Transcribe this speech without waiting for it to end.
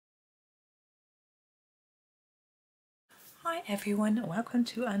Hi everyone, welcome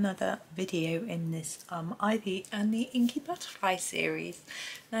to another video in this Ivy and the Inky Butterfly series.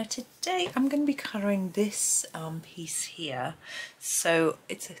 Now today I'm going to be colouring this piece here, so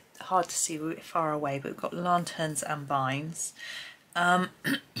it's hard to see, we're far away, but we've got lanterns and vines.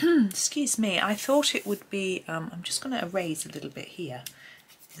 Excuse me, I thought it would be, I'm just going to erase a little bit here.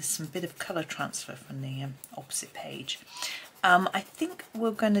 There's some bit of colour transfer from the opposite page. I think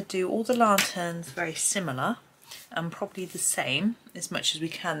we're going to do all the lanterns very similar and probably the same as much as we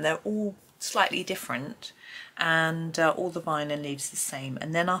can. They're all slightly different, and all the vine and leaves the same,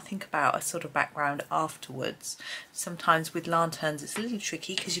 and then I'll think about a sort of background afterwards. Sometimes with lanterns it's a little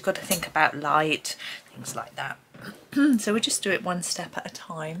tricky because you've got to think about light, things like that. So we'll just do it one step at a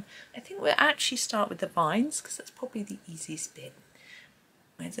time. I think we'll actually start with the vines because that's probably the easiest bit.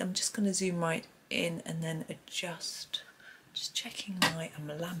 I'm just going to zoom right in and then adjust. Just checking my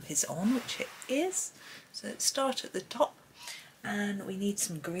lamp is on, which it is. So let's start at the top, and we need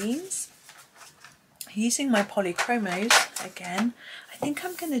some greens. Using my Polychromos again, I think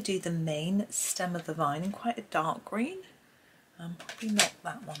I'm going to do the main stem of the vine in quite a dark green. Probably not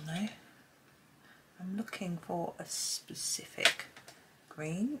that one though. I'm looking for a specific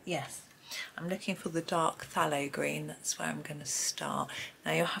green. Yes, I'm looking for the dark phthalo green. That's where I'm going to start.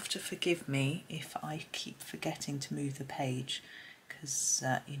 Now you'll have to forgive me if I keep forgetting to move the page, because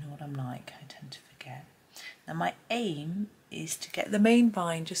you know what I'm like, I tend to forget. Now my aim is to get the main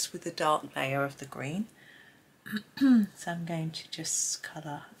vine just with the dark layer of the green. So I'm going to just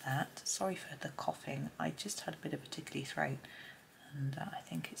colour that. Sorry for the coughing, I just had a bit of a tickly throat, and I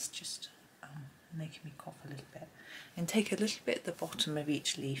think it's just making me cough a little bit. And take a little bit at the bottom of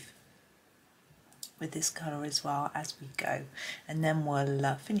each leaf with this colour as well as we go, and then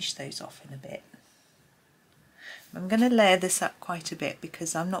we'll finish those off in a bit. I'm going to layer this up quite a bit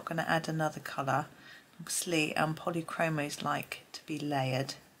because I'm not going to add another colour. Obviously Polychromos like to be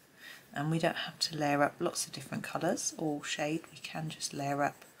layered, and we don't have to layer up lots of different colours or shade. We can just layer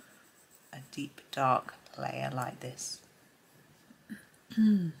up a deep dark layer like this.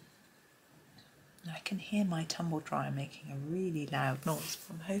 I can hear my tumble dryer making a really loud noise,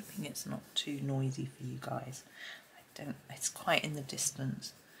 but I'm hoping it's not too noisy for you guys. It's quite in the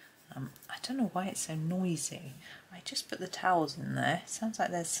distance. I don't know why it's so noisy. I just put the towels in there. It sounds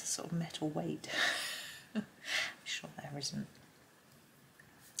like there's a sort of metal weight. I'm sure there isn't.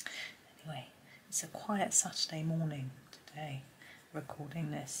 Anyway, it's a quiet Saturday morning today,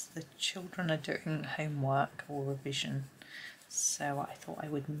 recording this. The children are doing homework or revision, so I thought I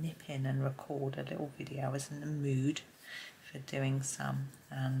would nip in and record a little video. I was in the mood for doing some,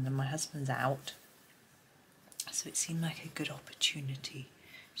 and my husband's out, so it seemed like a good opportunity.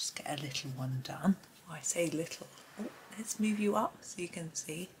 Just get a little one done. Well, I say little. Oh, let's move you up so you can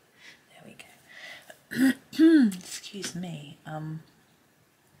see. There we go. Excuse me.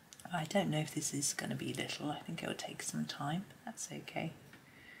 I don't know if this is going to be little. I think it will take some time, but that's okay.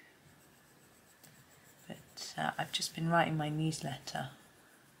 But I've just been writing my newsletter.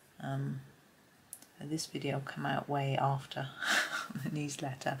 This video will come out way after the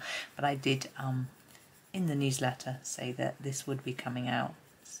newsletter, but I did in the newsletter say that this would be coming out,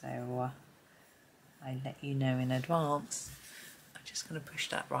 so I let you know in advance. I'm just going to push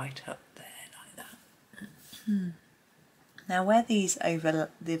that right up there like that. Now where these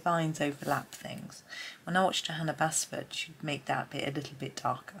the vines overlap things, when I watched Johanna Basford, she'd make that bit a little bit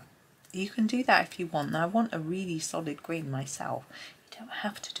darker. You can do that if you want. Now I want a really solid green myself. You don't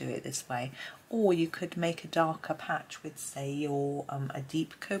have to do it this way, or you could make a darker patch with, say, your a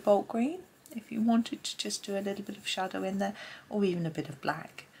deep cobalt green if you wanted to just do a little bit of shadow in there, or even a bit of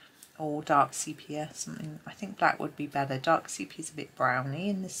black or dark sepia, something. I think black would be better. Dark sepia is a bit browny,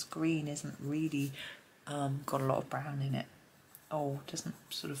 and this green isn't really got a lot of brown in it. Oh, it doesn't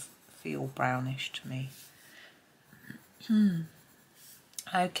sort of feel brownish to me.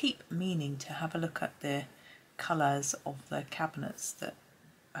 I keep meaning to have a look at the colours of the cabinets that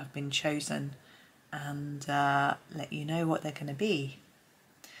have been chosen and let you know what they're going to be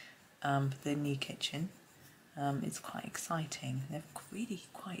for the new kitchen. It's quite exciting. They're really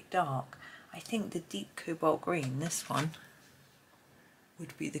quite dark. I think the deep cobalt green, this one,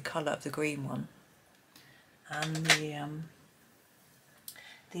 would be the colour of the green one, and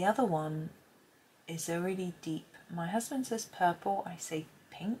the other one is a really deep, my husband says purple, I say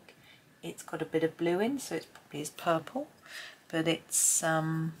pink. It's got a bit of blue in, so it probably is purple, but it's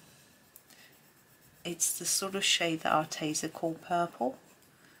the sort of shade that our Taser call purple,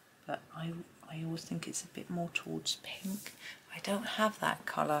 but I always think it's a bit more towards pink. I don't have that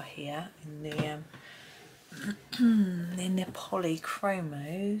colour here in the in the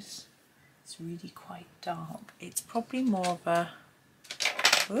Polychromos. It's really quite dark. It's probably more of a,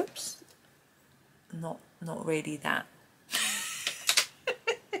 whoops, not really that.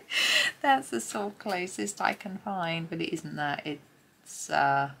 That's the sort of closest I can find, but it isn't that. It's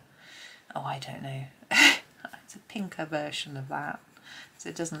oh, I don't know. It's a pinker version of that, so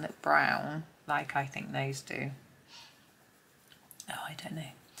it doesn't look brown like I think those do. Oh, I don't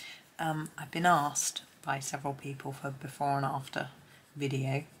know. I've been asked by several people for before and after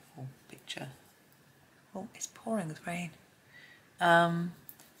video or picture. Oh, it's pouring with rain.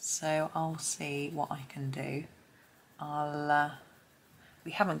 So I'll see what I can do.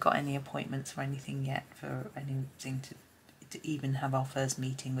 We haven't got any appointments or anything yet for anything to even have our first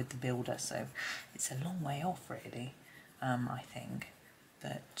meeting with the builder, so it's a long way off really, I think.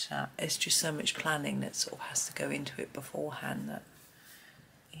 But it's just so much planning that sort of has to go into it beforehand that,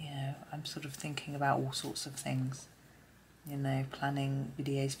 you know, I'm sort of thinking about all sorts of things. You know, planning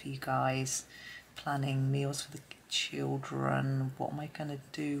videos for you guys, planning meals for the children, what am I going to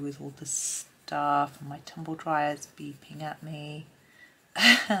do with all the stuff, and my tumble dryer's beeping at me.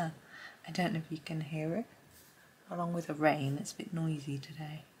 I don't know if you can hear it. Along with the rain, it's a bit noisy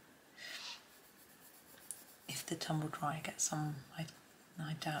today. If the tumble dryer gets some, I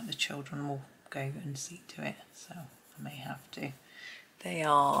doubt the children will go and see to it, so I may have to. They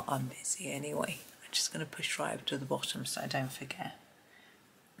are busy anyway. I'm just going to push right up to the bottom so I don't forget.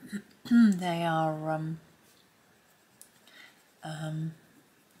 They are,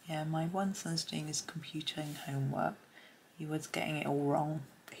 yeah, my one son's doing his computing homework. He was getting it all wrong,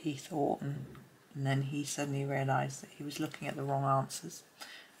 he thought, and then he suddenly realised that he was looking at the wrong answers.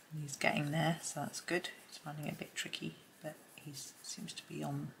 And he's getting there, so that's good. He's finding it a bit tricky, but he seems to be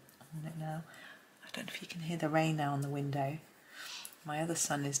on it now. I don't know if you can hear the rain now on the window. My other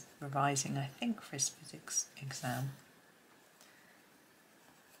son is revising, I think, for his physics exam.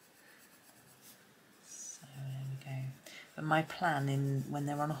 So there we go. But my plan when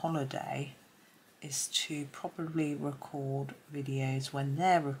they're on holiday is to probably record videos when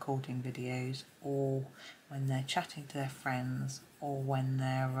they're recording videos, or when they're chatting to their friends, or when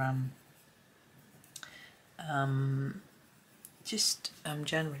they're just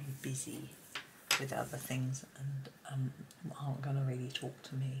generally busy with other things and aren't going to really talk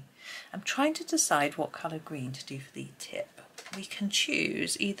to me. I'm trying to decide what colour green to do for the tip. We can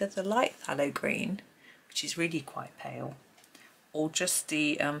choose either the light phthalo green, which is really quite pale, or just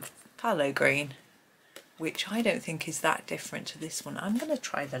the phthalo green, which I don't think is that different to this one. I'm going to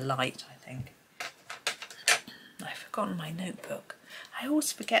try the light, I think. I've forgotten my notebook. I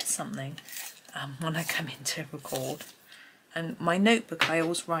always forget something when I come in to record. And my notebook, I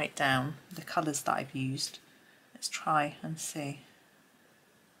always write down the colours that I've used. Let's try and see.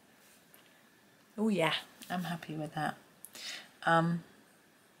 Oh yeah, I'm happy with that.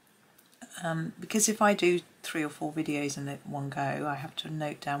 Because if I do 3 or 4 videos in one go, I have to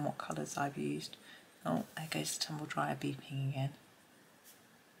note down what colours I've used. Oh, there goes the tumble dryer beeping again.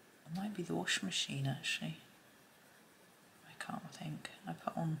 It might be the washing machine actually. I can't think. I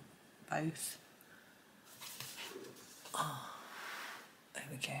put on both. Oh, there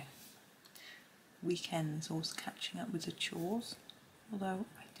we go. Weekends always catching up with the chores, although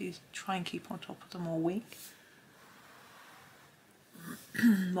I do try and keep on top of them all week.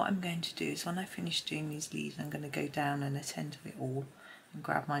 What I'm going to do is when I finish doing these leaves, I'm going to go down and attend to it all and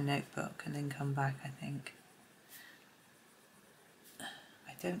grab my notebook and then come back, I think.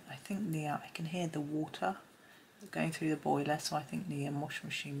 I think I can hear the water going through the boiler, so I think the washing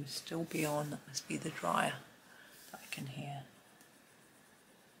machine will still be on. That must be the dryer that I can hear.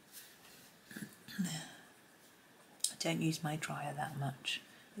 I don't use my dryer that much.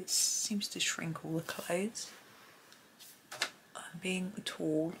 It seems to shrink all the clothes. Being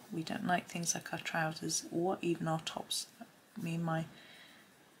tall, we don't like things like our trousers or even our tops. Me and my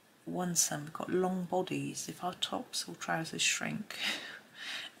one son, we've got long bodies. If our tops or trousers shrink,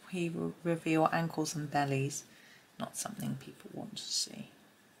 we will reveal ankles and bellies. Not something people want to see.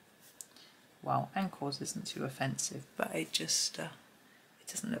 Well, ankles isn't too offensive, but it just it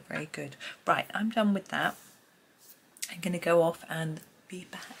doesn't look very good. Right, I'm done with that. I'm going to go off and be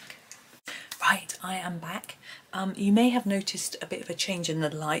back. Right, I am back. You may have noticed a bit of a change in the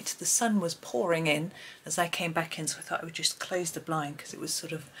light. The sun was pouring in as I came back in, so I thought I would just close the blind because it was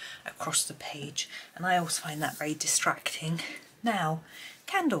sort of across the page, and I always find that very distracting. Now,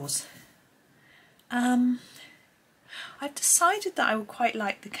 candles. I've decided that I would quite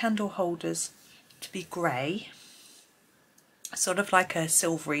like the candle holders to be grey, sort of like a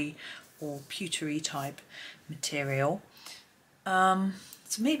silvery or pewtery type material. So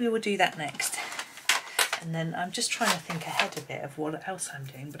maybe we'll do that next. And then I'm just trying to think ahead a bit of what else I'm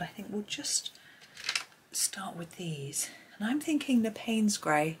doing, but I think we'll just start with these. And I'm thinking the Payne's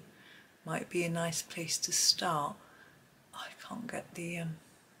grey might be a nice place to start. I can't get the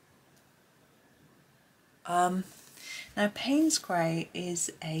now Payne's grey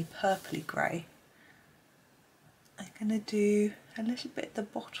is a purpley grey. I'm going to do a little bit at the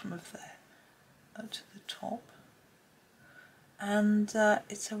bottom of there up to the top, and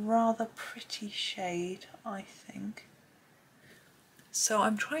it's a rather pretty shade, I think. So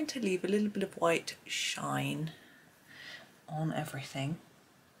I'm trying to leave a little bit of white shine on everything.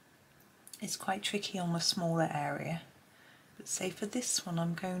 It's quite tricky on a smaller area, but say for this one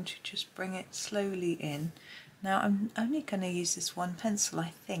I'm going to just bring it slowly in. Now I'm only going to use this one pencil,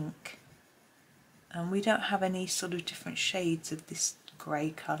 I think, and we don't have any sort of different shades of this grey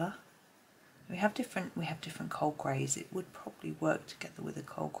colour. We have different coal greys. It would probably work together with a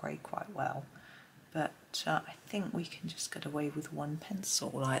coal grey quite well, but I think we can just get away with one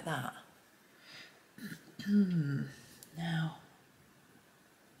pencil like that. Now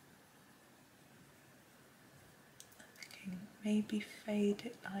I can maybe fade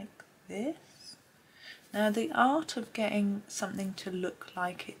it like this. Now the art of getting something to look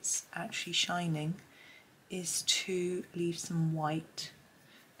like it's actually shining is to leave some white,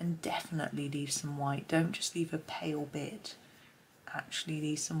 and definitely leave some white. Don't just leave a pale bit, actually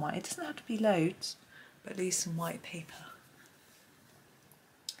leave some white. It doesn't have to be loads, but leave some white paper.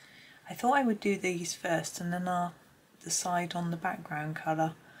 I thought I would do these first and then decide on the background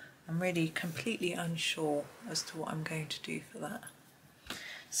colour. I'm really completely unsure as to what I'm going to do for that.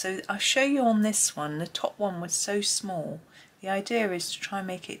 So I'll show you on this one. The top one was so small. The idea is to try and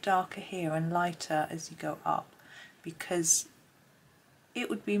make it darker here and lighter as you go up, because it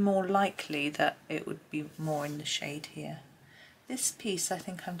would be more likely that it would be more in the shade here. This piece I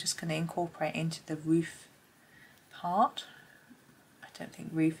think I'm just going to incorporate into the roof part. I don't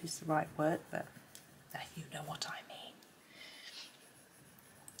think roof is the right word, but you know what I mean.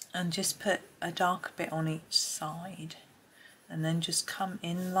 And just put a darker bit on each side, and then just come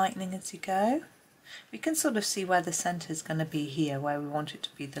in lightening as you go. We can sort of see where the centre is going to be here, where we want it to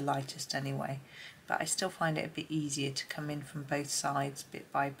be the lightest anyway, but I still find it a bit easier to come in from both sides bit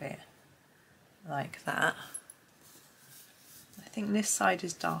by bit, like that. I think this side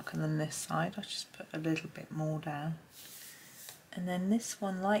is darker than this side. I'll just put a little bit more down. And then this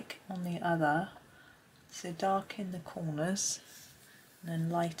one, like on the other, so dark in the corners and then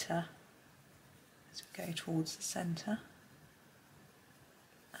lighter as we go towards the centre.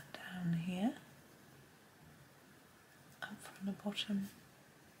 Down here, up from the bottom,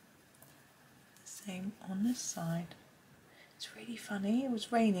 the same on this side. It's really funny, it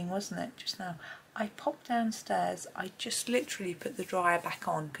was raining, wasn't it, just now? I popped downstairs, I just literally put the dryer back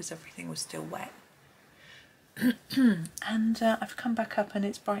on because everything was still wet. And I've come back up and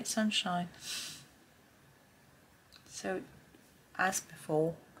it's bright sunshine. So, as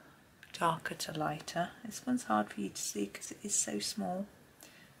before, darker to lighter. This one's hard for you to see because it is so small.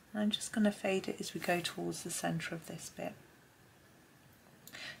 And I'm just going to fade it as we go towards the centre of this bit.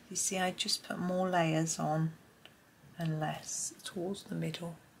 You see, I just put more layers on and less towards the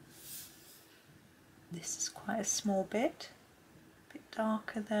middle. This is quite a small bit, a bit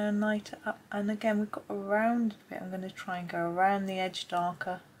darker there and lighter up. And again, we've got a rounded bit. I'm going to try and go around the edge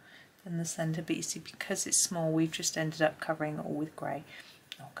darker than the centre. But you see, because it's small, we've just ended up covering it all with grey.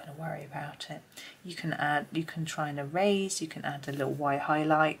 Not going to worry about it. You can try and erase, you can add a little white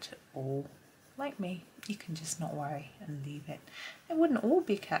highlight, or like me, you can just not worry and leave it. It wouldn't all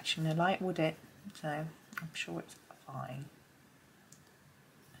be catching the light, would it? So I'm sure it's fine.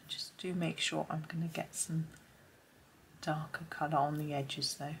 Just do make sure I'm going to get some darker colour on the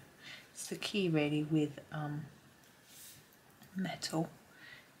edges though. It's the key really with metal,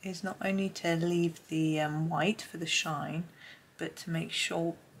 is not only to leave the white for the shine, but to make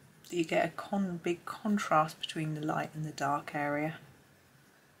sure that you get a big contrast between the light and the dark area.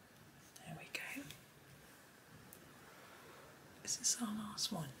 There we go. Is this our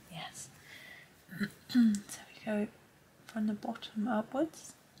last one? Yes. So we go from the bottom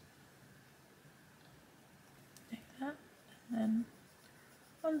upwards, like that, and then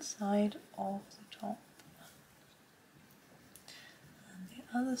one side of the top, and the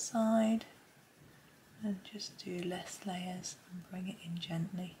other side. And just do less layers and bring it in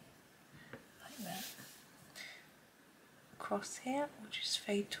gently, like that. Across here, we'll just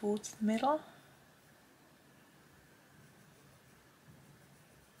fade towards the middle.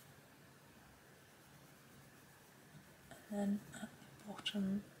 And then at the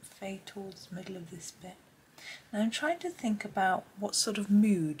bottom, fade towards the middle of this bit. Now I'm trying to think about what sort of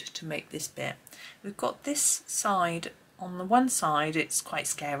mood to make this bit. We've got this side, on the one side it's quite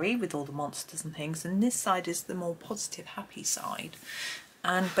scary with all the monsters and things, and this side is the more positive, happy side.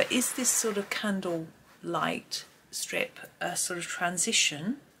 But is this sort of candle light strip a sort of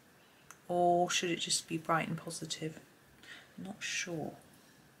transition, or should it just be bright and positive? I'm not sure.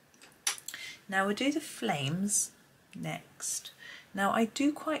 Now we'll do the flames next. Now I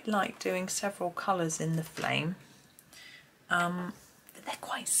do quite like doing several colours in the flame, but they're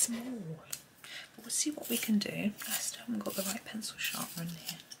quite small. But we'll see what we can do. I still haven't got the right pencil sharpener in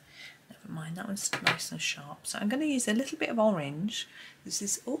here. Never mind, that one's nice and sharp. So I'm going to use a little bit of orange. This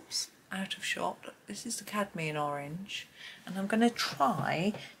is, oops, out of shot. This is the cadmium orange. And I'm going to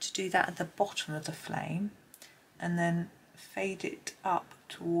try to do that at the bottom of the flame and then fade it up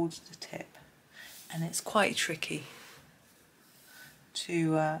towards the tip. And it's quite tricky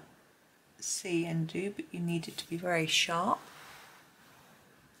to see and do, but you need it to be very sharp.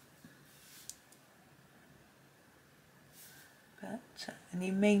 And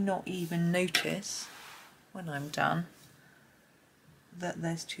you may not even notice when I'm done that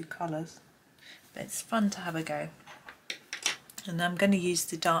there's two colours, but it's fun to have a go. And I'm going to use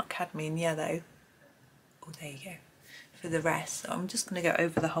the dark cadmium yellow, oh there you go, for the rest. So I'm just going to go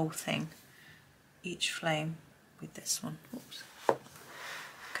over the whole thing, each flame with this one. Oops.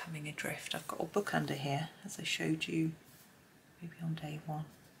 Coming adrift. I've got a book under here, as I showed you maybe on day one.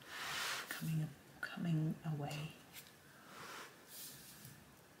 Coming away.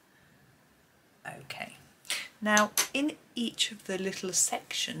 Okay, now in each of the little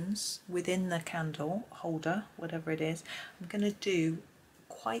sections within the candle holder, whatever it is, I'm going to do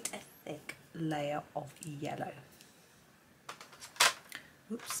quite a thick layer of yellow.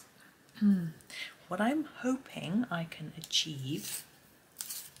 Oops. What I'm hoping I can achieve,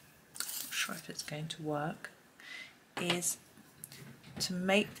 not sure if it's going to work, is to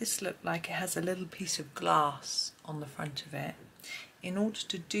make this look like it has a little piece of glass on the front of it. In order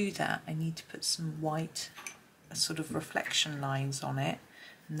to do that, I need to put some white sort of reflection lines on it,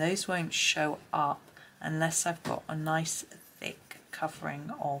 and those won't show up unless I've got a nice thick covering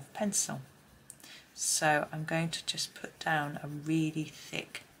of pencil. So I'm going to just put down a really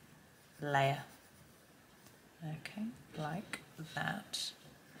thick layer, okay, like that.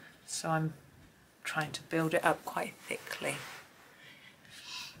 So I'm trying to build it up quite thickly.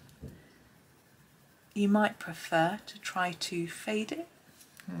 You might prefer to try to fade it,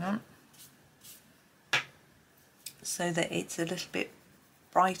 hang on, so that it's a little bit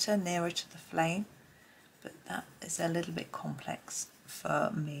brighter, nearer to the flame, but that is a little bit complex for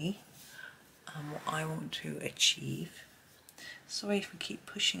me and what I want to achieve. Sorry if we keep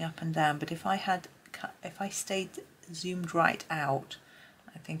pushing up and down, but if I stayed zoomed right out,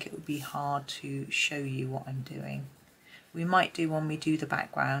 I think it would be hard to show you what I'm doing. We might do when we do the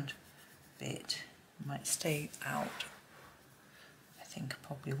background bit. Might stay out, I think I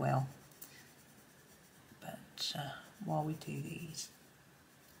probably will, but while we do these,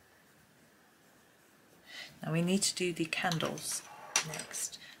 now we need to do the candles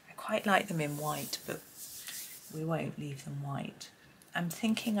next. I quite like them in white, but we won't leave them white. I'm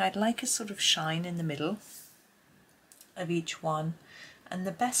thinking I'd like a sort of shine in the middle of each one, and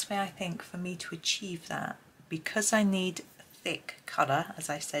the best way I think for me to achieve that, because I need thick colour, as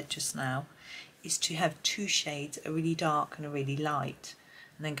I said just now, is to have two shades, a really dark and a really light,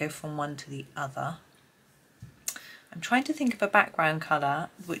 and then go from one to the other. I'm trying to think of a background colour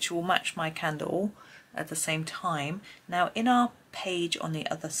which will match my candle at the same time. Now in our page on the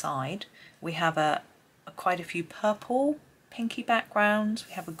other side we have quite a few purple, pinky backgrounds,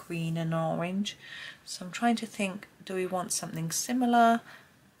 we have a green and an orange. So I'm trying to think, do we want something similar,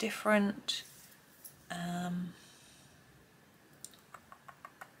 different?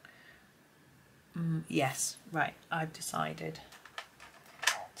 Yes, right, I've decided.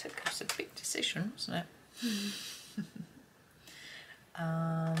 Took us a big decision, wasn't it?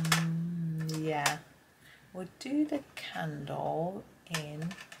 Yeah, we'll do the candle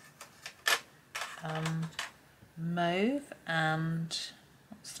in mauve and,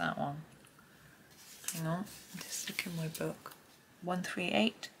 what's that one? Hang on, just look in my book.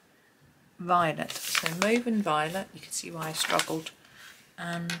 138 violet. So mauve and violet, you can see why I struggled.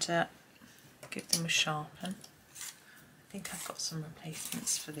 And give them a sharpen. I think I've got some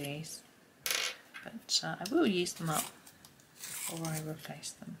replacements for these, but I will use them up before I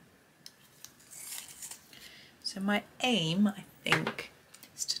replace them. So my aim, I think,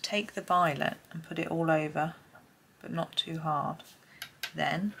 is to take the violet and put it all over, but not too hard.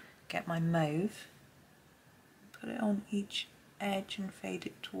 Then get my mauve, put it on each edge and fade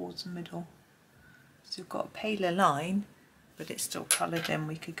it towards the middle. So we've got a paler line, but it's still coloured in.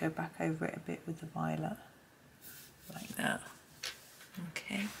 We could go back over it a bit with the violet, like that.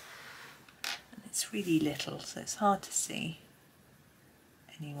 Okay, and it's really little, so it's hard to see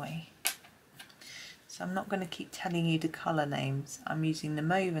anyway. So I'm not going to keep telling you the colour names. I'm using the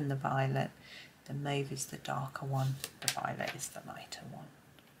mauve and the violet. The mauve is the darker one, the violet is the lighter one.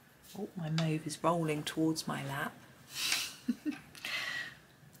 Oh, my mauve is rolling towards my lap.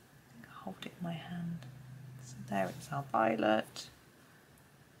 Hold it in my hand. So there it's our violet.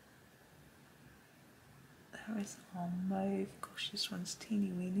 There is our mauve. Gosh, this one's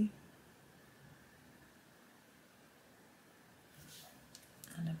teeny weeny.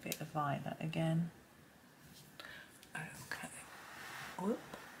 And a bit of violet again. Okay. Whoop.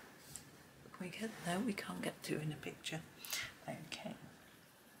 Can we get, no, we can't get to in a picture. Okay.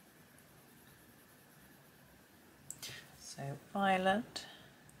 So violet.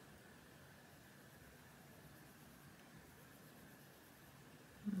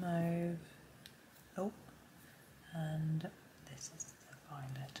 Mauve. Oh, and this is the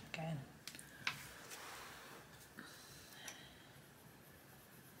violet again.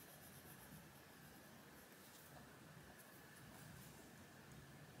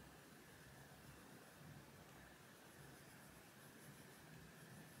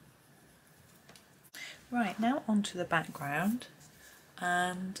 Right, now onto the background,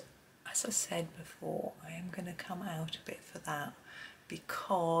 and as I said before, I am going to come out a bit for that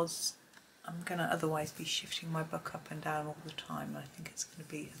because I'm going to otherwise be shifting my book up and down all the time. I think it's going to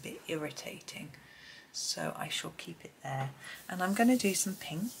be a bit irritating, so I shall keep it there. And I'm going to do some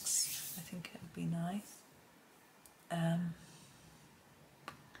pinks. I think it would be nice. I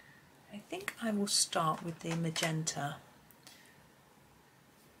think I will start with the magenta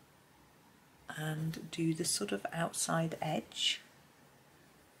and do the sort of outside edge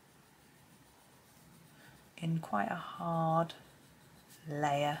in quite a hard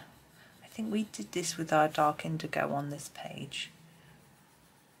layer. I think we did this with our dark indigo on this page,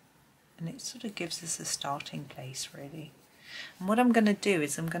 and it sort of gives us a starting place really. And what I'm going to do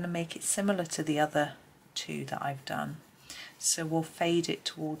is I'm going to make it similar to the other two that I've done, so we'll fade it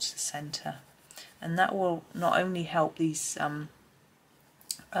towards the centre, and that will not only help these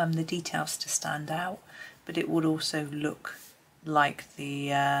the details to stand out, but it would also look like the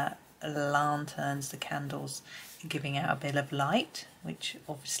lanterns, the candles, giving out a bit of light, which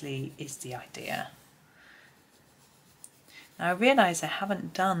obviously is the idea. Now I realise I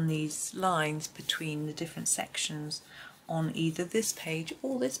haven't done these lines between the different sections on either this page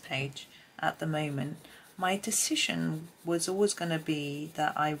or this page at the moment. My decision was always going to be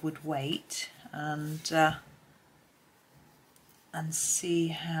that I would wait and see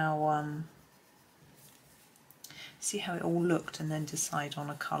how it all looked and then decide on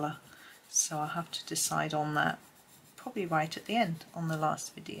a colour. So I'll have to decide on that probably right at the end on the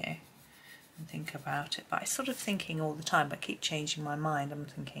last video and think about it. But I'm sort of thinking all the time, but I keep changing my mind. I'm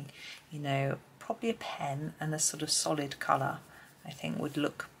thinking, you know, probably a pen and a sort of solid colour I think would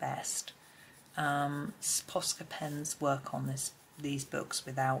look best. Posca pens work on these books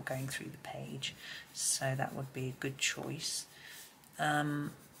without going through the page, so that would be a good choice.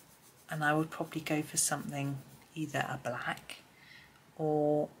 And I would probably go for something either a black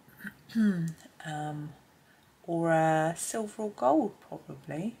or or a silver or gold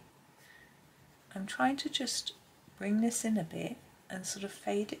probably. I'm trying to just bring this in a bit and sort of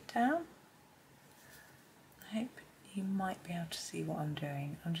fade it down. I hope you might be able to see what I'm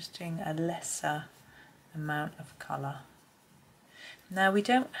doing. I'm just doing a lesser amount of colour. Now we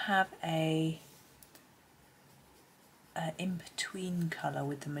don't have a in-between colour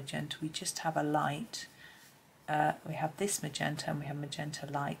with the magenta, we just have a light. We have this magenta and we have magenta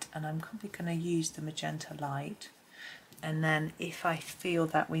light, and I'm probably going to use the magenta light, and then if I feel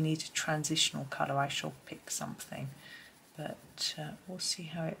that we need a transitional colour I shall pick something, but we'll see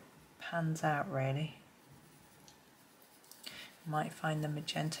how it pans out really. Might find the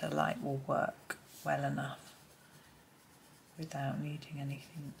magenta light will work well enough without needing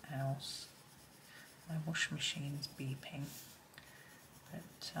anything else. My washing machine's beeping,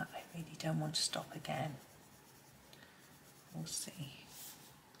 but I really don't want to stop again. We'll see.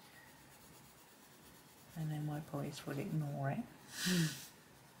 I know my boys will ignore it.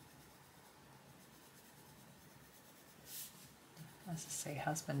 As I say,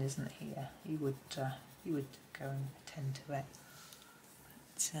 husband isn't here. He would go and attend to it.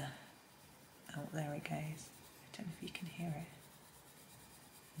 But oh, there it goes. I don't know if you can hear it.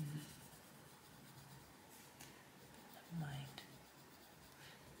 Never mind.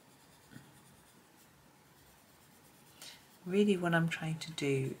 really what I'm trying to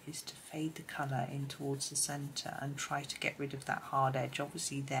do is to fade the colour in towards the centre and try to get rid of that hard edge.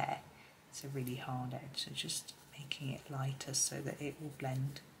 Obviously there it's a really hard edge, so just making it lighter so that it will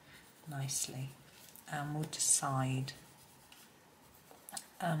blend nicely, and we'll decide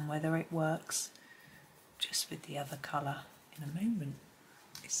whether it works just with the other colour in a moment.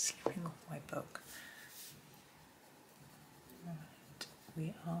 It's slipping off my book. Right,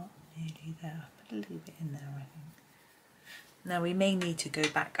 we are nearly there. Put a little bit in there, I think. Now we may need to go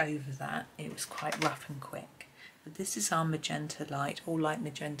back over that. It was quite rough and quick. But this is our magenta light, or light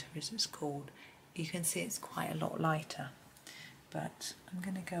magenta as it's called. You can see it's quite a lot lighter. But I'm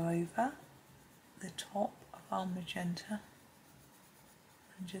going to go over the top of our magenta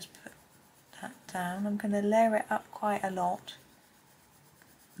and just put that down. I'm going to layer it up quite a lot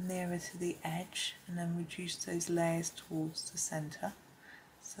nearer to the edge, and then reduce those layers towards the centre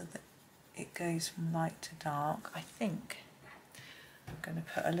so that it goes from light to dark. I think I'm going to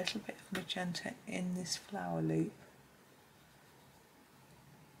put a little bit of magenta in this flower loop.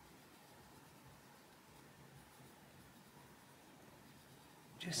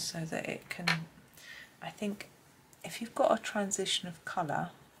 Just so that it can, I think if you've got a transition of colour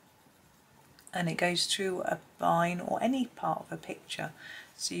and it goes through a vine or any part of a picture,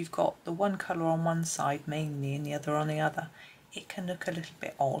 so you've got the one colour on one side mainly and the other on the other, it can look a little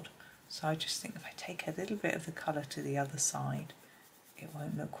bit odd. So I just think if I take a little bit of the colour to the other side, it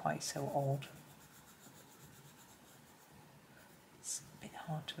won't look quite so odd. It's a bit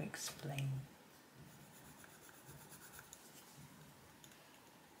hard to explain.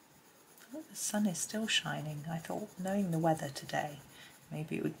 Oh, the sun is still shining. I thought, knowing the weather today,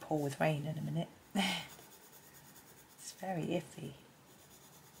 maybe it would pour with rain in a minute. It's very iffy.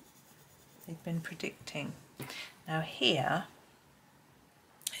 They've been predicting. Now here,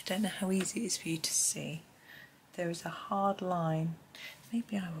 I don't know how easy it is for you to see. There is a hard line.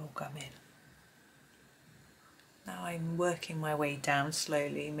 Maybe I will come in. Now I'm working my way down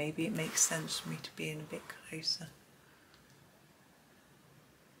slowly. Maybe it makes sense for me to be in a bit closer.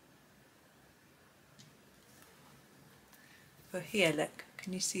 So here, look,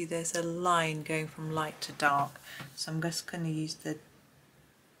 can you see there's a line going from light to dark? So I'm just going to use the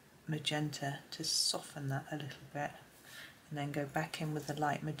magenta to soften that a little bit, and then go back in with the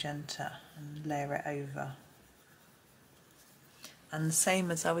light magenta and layer it over. And the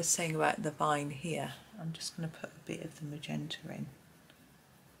same as I was saying about the vine here, I'm just going to put a bit of the magenta in.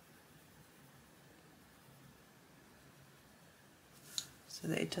 So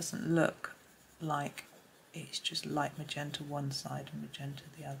that it doesn't look like it's just light magenta one side and magenta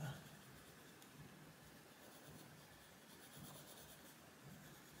the other.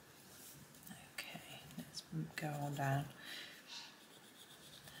 Okay, let's go on down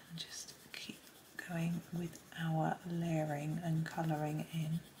and just keep going with our layering and colouring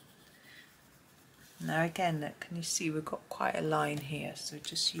in. Now again, look, can you see we've got quite a line here, so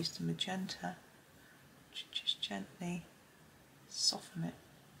just use the magenta to just gently soften it,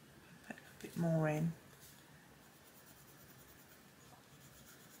 put a bit more in.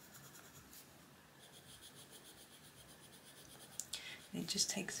 It just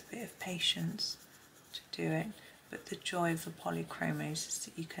takes a bit of patience to do it, but the joy of the polychromos is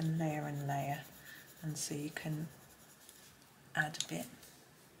that you can layer and layer, and so you can add a bit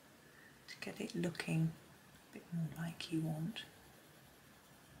to get it looking a bit more like you want.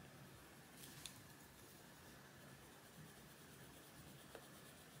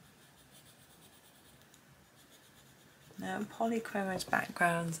 Now polychromos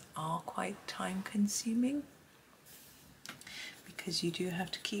backgrounds are quite time consuming, because you do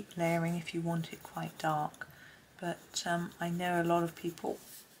have to keep layering if you want it quite dark, but I know a lot of people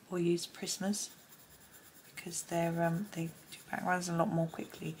will use Prismas because they do backgrounds a lot more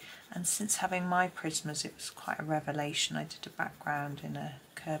quickly, and since having my Prismas it was quite a revelation. I did a background in a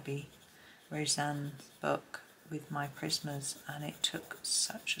Kirby Roseanne's book with my Prismas, and it took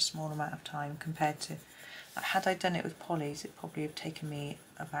such a small amount of time compared to, had I done it with polys, it probably would have taken me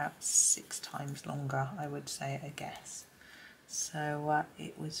about 6 times longer, I would say, I guess. So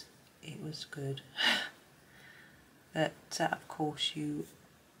it was good, but of course you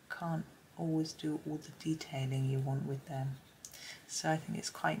can't always do all the detailing you want with them. So I think it's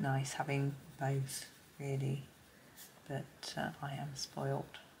quite nice having both, really. But I am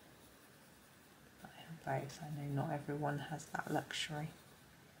spoilt. I have both. I know not everyone has that luxury.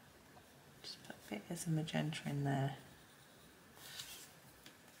 Just put a bit of the magenta in there.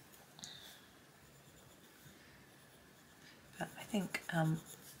 But I think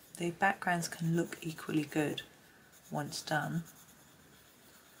the backgrounds can look equally good once done,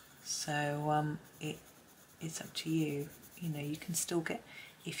 so it's up to you. you know, you can still get,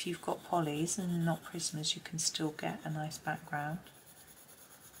 if you've got polys and not prismas, you can still get a nice background.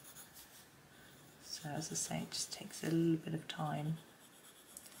 So as I say, it just takes a little bit of time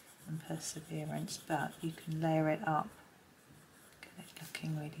and perseverance, but you can layer it up, get it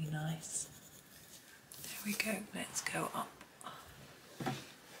looking really nice. There we go, let's go up.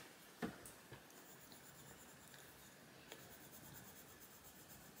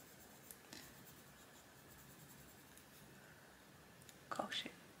 Gosh,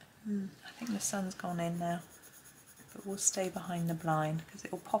 I think the sun's gone in now, but we'll stay behind the blind because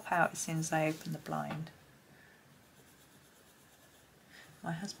it will pop out as soon as I open the blind.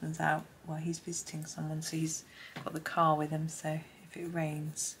 My husband's out while he's visiting someone, so he's got the car with him, so if it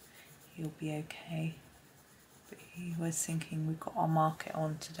rains he'll be okay. But he was thinking, we've got our market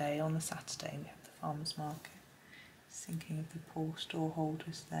on today, on the Saturday, we have the farmers market. He's thinking of the poor store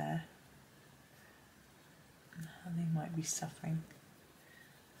holders there and how they might be suffering.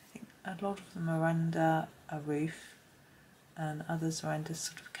 I think a lot of them are under a roof and others are under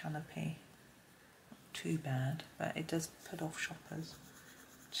sort of canopy. Not too bad, but it does put off shoppers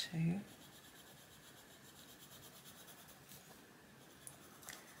too.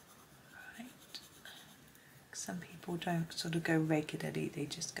 Right. Some people don't sort of go regularly, they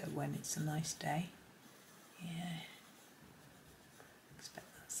just go when it's a nice day. Yeah. I expect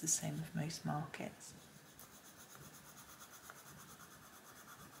that's the same with most markets.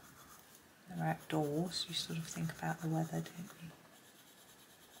 They're outdoors, you sort of think about the weather, don't you?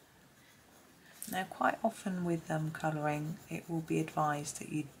 Now quite often with colouring it will be advised that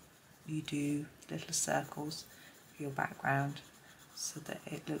you do little circles for your background so that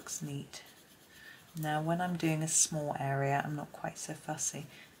it looks neat. Now when I'm doing a small area I'm not quite so fussy,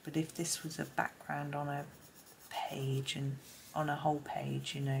 but if this was a background on a page and on a whole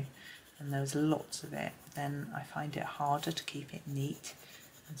page, you know, and there was lots of it, then I find it harder to keep it neat,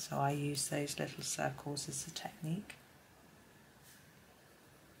 and so I use those little circles as a technique.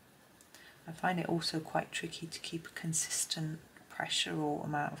 I find it also quite tricky to keep a consistent pressure or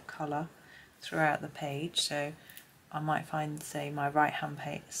amount of colour throughout the page, so I might find, say, my right hand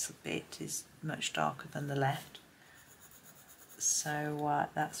bit is much darker than the left, so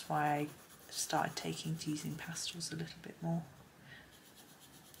that's why I started taking to using pastels a little bit more,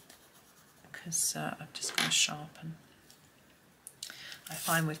 because I'm just going to sharpen. I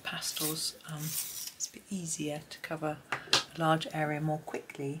find with pastels it's a bit easier to cover a large area more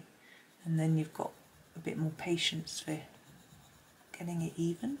quickly, and then you've got a bit more patience for getting it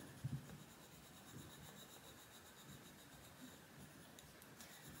even.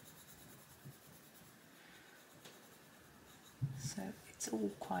 So it's all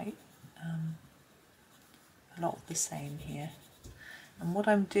quite a lot of the same here, and what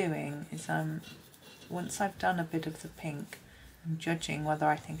I'm doing is once I've done a bit of the pink, I'm judging whether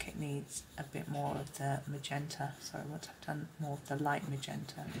I think it needs a bit more of the magenta. Sorry, once I've done more of the light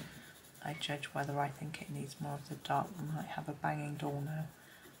magenta, I judge whether I think it needs more of the dark. We might have a banging door now.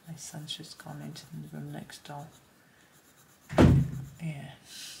 My son's just gone into the room next door. Yeah.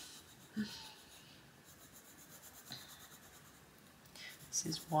 This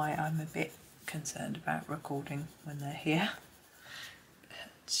is why I'm a bit concerned about recording when they're here.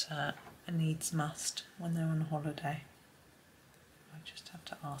 But a needs must when they're on holiday. I just have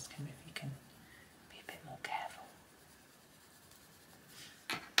to ask him if he can be a bit more careful.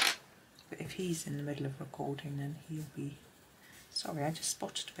 But if he's in the middle of recording, then he'll be... Sorry, I just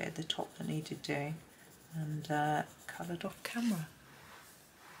spotted a bit at the top that needed doing and coloured off camera.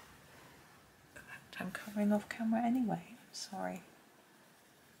 But I'm colouring off camera anyway, I'm sorry.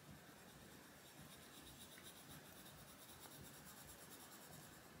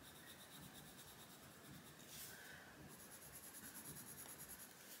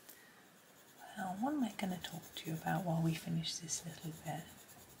 Well, what am I going to talk to you about while we finish this little bit?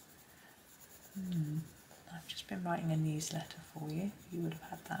 I've just been writing a newsletter for you. You would have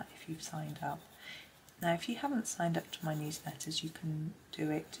had that if you've signed up. Now, if you haven't signed up to my newsletters, you can do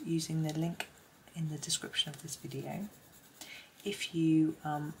it using the link in the description of this video. If you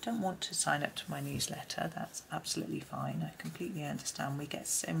don't want to sign up to my newsletter, that's absolutely fine. I completely understand. We get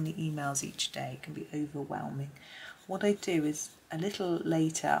so many emails each day, it can be overwhelming. What I do is a little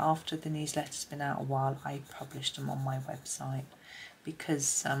later, after the newsletter's been out a while, I publish them on my website,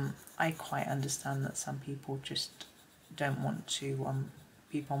 because I quite understand that some people just don't want to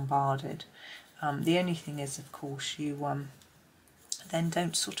be bombarded. The only thing is, of course, you then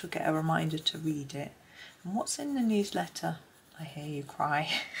don't sort of get a reminder to read it. And what's in the newsletter? I hear you cry.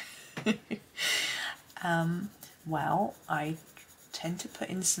 Well, I tend to put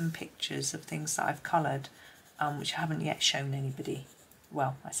in some pictures of things that I've coloured which I haven't yet shown anybody.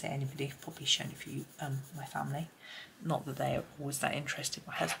 Well, I say anybody, I've probably shown a few, my family. Not that they are always that interested.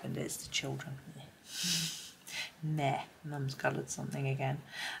 My husband is, the children. Meh, mum's coloured something again.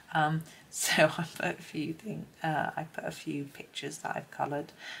 So I put a few I put a few pictures that I've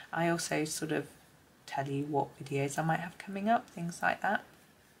coloured. I also sort of tell you what videos I might have coming up, things like that,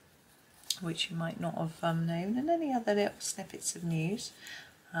 which you might not have known, and any other little snippets of news.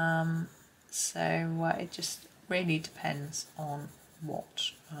 So it just really depends on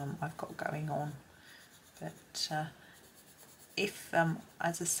what I've got going on. But if,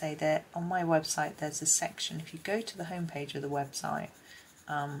 as I say, there on my website there's a section, if you go to the homepage of the website,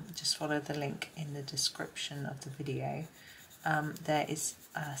 just follow the link in the description of the video, there is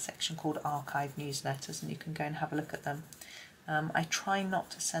a section called Archive Newsletters, and you can go and have a look at them. I try not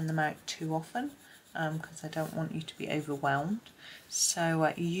to send them out too often because I don't want you to be overwhelmed.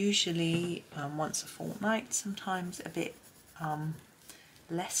 So usually once a fortnight, sometimes a bit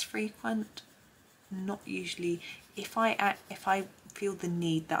less frequent. Not usually. If I feel the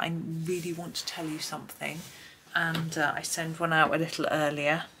need that I really want to tell you something, and I send one out a little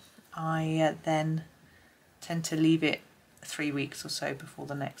earlier, I then tend to leave it 3 weeks or so before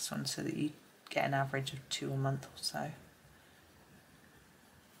the next one, so that you get an average of 2 a month or so,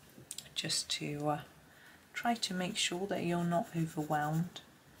 just to try to make sure that you're not overwhelmed.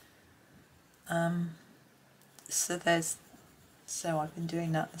 So I've been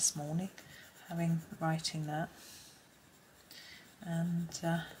doing that this morning, writing that, and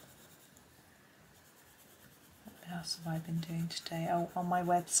what else have I been doing today? Oh, on my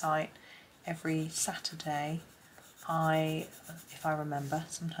website every Saturday, if I remember,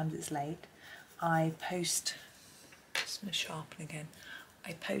 sometimes it's late, I post, just going to sharpen again,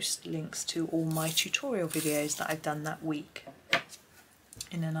 I post links to all my tutorial videos that I've done that week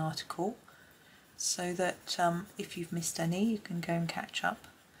in an article, so that if you've missed any, you can go and catch up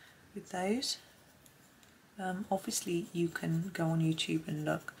with those. Obviously you can go on YouTube and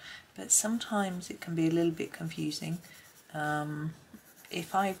look, but sometimes it can be a little bit confusing.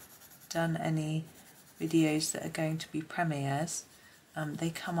 If I've done any videos that are going to be premieres, they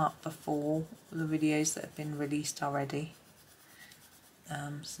come up before the videos that have been released already.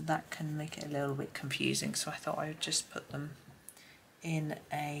 So that can make it a little bit confusing, so I thought I would just put them in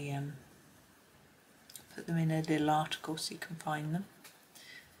a little article so you can find them.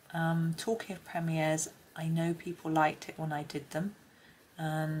 Talking of premieres, I know people liked it when I did them,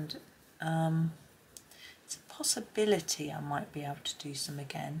 and it's a possibility I might be able to do some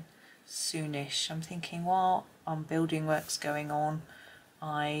again soonish. I'm thinking, while building work's going on,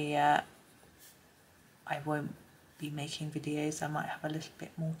 I won't be making videos. I might have a little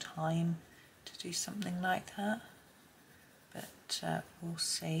bit more time to do something like that, but we'll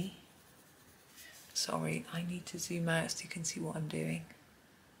see. Sorry, I need to zoom out so you can see what I'm doing.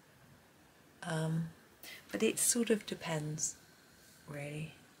 But it sort of depends,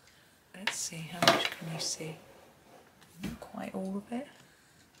 really. Let's see, how much can you see? Not quite all of it.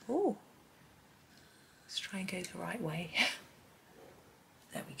 Oh, let's try and go the right way.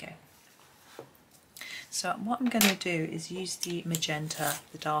 There we go. So what I'm going to do is use the magenta,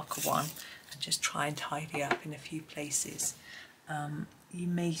 the darker one, and just try and tidy up in a few places. You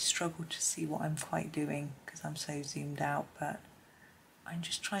may struggle to see what I'm quite doing because I'm so zoomed out, but I'm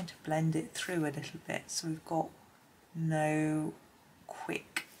just trying to blend it through a little bit, so we've got no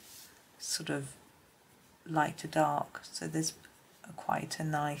quick sort of light to dark, so there's quite a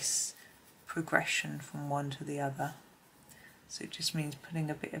nice progression from one to the other. So it just means putting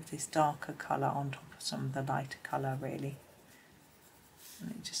a bit of this darker colour on top of some of the lighter colour, really.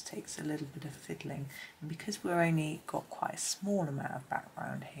 And it just takes a little bit of fiddling. And because we've only got quite a small amount of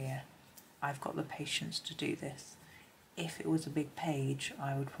background here, I've got the patience to do this. If it was a big page,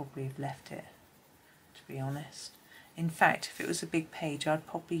 I would probably have left it, to be honest. In fact, if it was a big page, I'd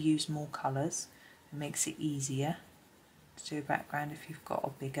probably use more colours. It makes it easier to do a background if you've got a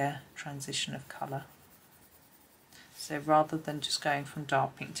bigger transition of colour. So rather than just going from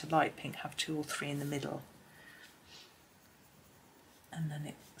dark pink to light pink, have 2 or 3 in the middle, and then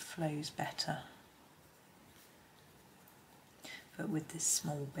it flows better. But with this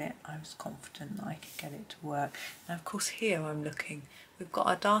small bit, I was confident that I could get it to work. Now, of course, here I'm looking, we've got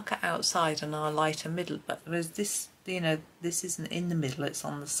our darker outside and our lighter middle, but there's this, you know, this isn't in the middle, it's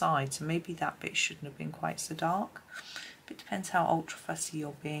on the side, so maybe that bit shouldn't have been quite so dark. But it depends how ultra fussy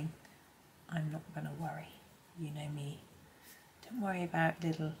you're being. I'm not going to worry. You know me. Don't worry about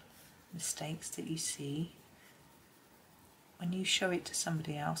little mistakes that you see. When you show it to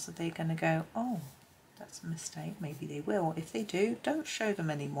somebody else, are they going to go, oh, that's a mistake? Maybe they will. If they do, don't show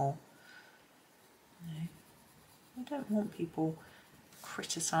them anymore. No. I don't want people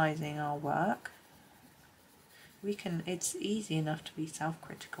criticising our work. It's easy enough to be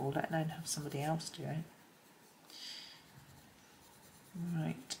self-critical, let alone have somebody else do it.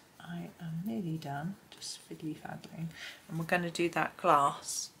 Right, I am nearly done, just fiddly faddling, and we're going to do that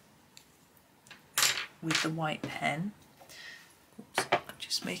glass with the white pen. Oops, I'm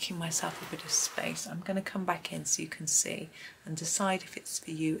just making myself a bit of space. I'm going to come back in so you can see and decide if it's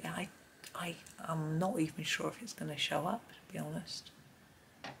for you. I am not even sure if it's going to show up, to be honest.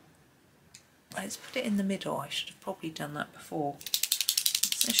 Let's put it in the middle. I should have probably done that before.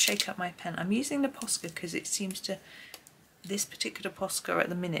 Let's shake up my pen. I'm using the Posca because it seems to, this particular Posca at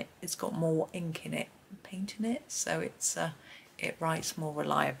the minute, it's got more ink in it, paint in it, so it writes more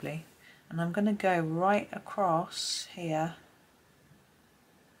reliably. And I'm going to go right across here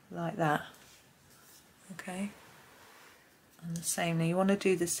like that. Okay, and the same. Now you want to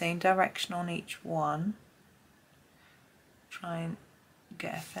do the same direction on each one. Try and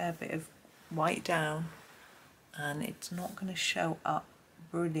get a fair bit of white down, and it's not going to show up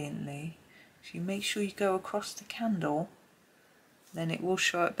brilliantly. If you make sure you go across the candle, then it will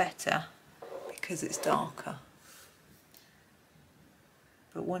show up better because it's darker.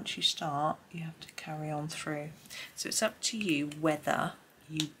 But once you start, you have to carry on through. So it's up to you whether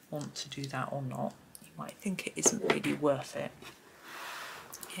you want to do that or not. You might think it isn't really worth it.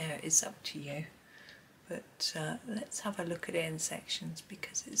 Yeah, it's up to you. But let's have a look at it in sections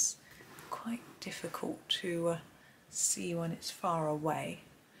because it's quite difficult to see when it's far away.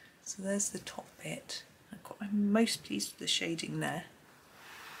 So there's the top bit. I'm most pleased with the shading there.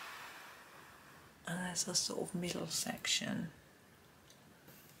 And there's a sort of middle section.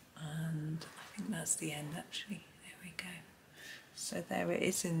 And I think that's the end actually. There we go. So there it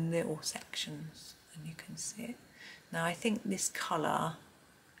is in little sections and you can see it. Now I think this colour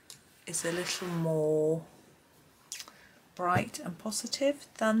is a little more bright and positive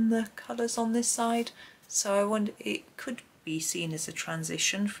than the colours on this side. So I wonder, it could be seen as a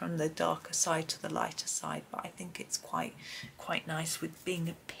transition from the darker side to the lighter side, but I think it's quite nice with being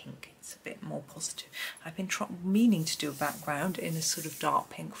a pink. It's a bit more positive. I've been meaning to do a background in a sort of dark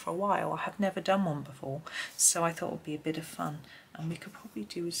pink for a while. I have never done one before, so I thought it would be a bit of fun, and we could probably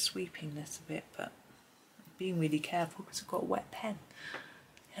do with sweeping this a bit, but being really careful because I've got a wet pen.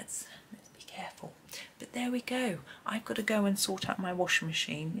 Let's be careful. But there we go. I've got to go and sort out my washing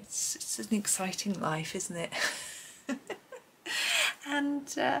machine. It's an exciting life, isn't it?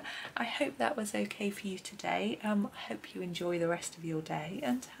 And I hope that was okay for you today. I hope you enjoy the rest of your day,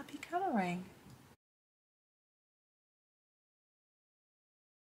 and happy colouring.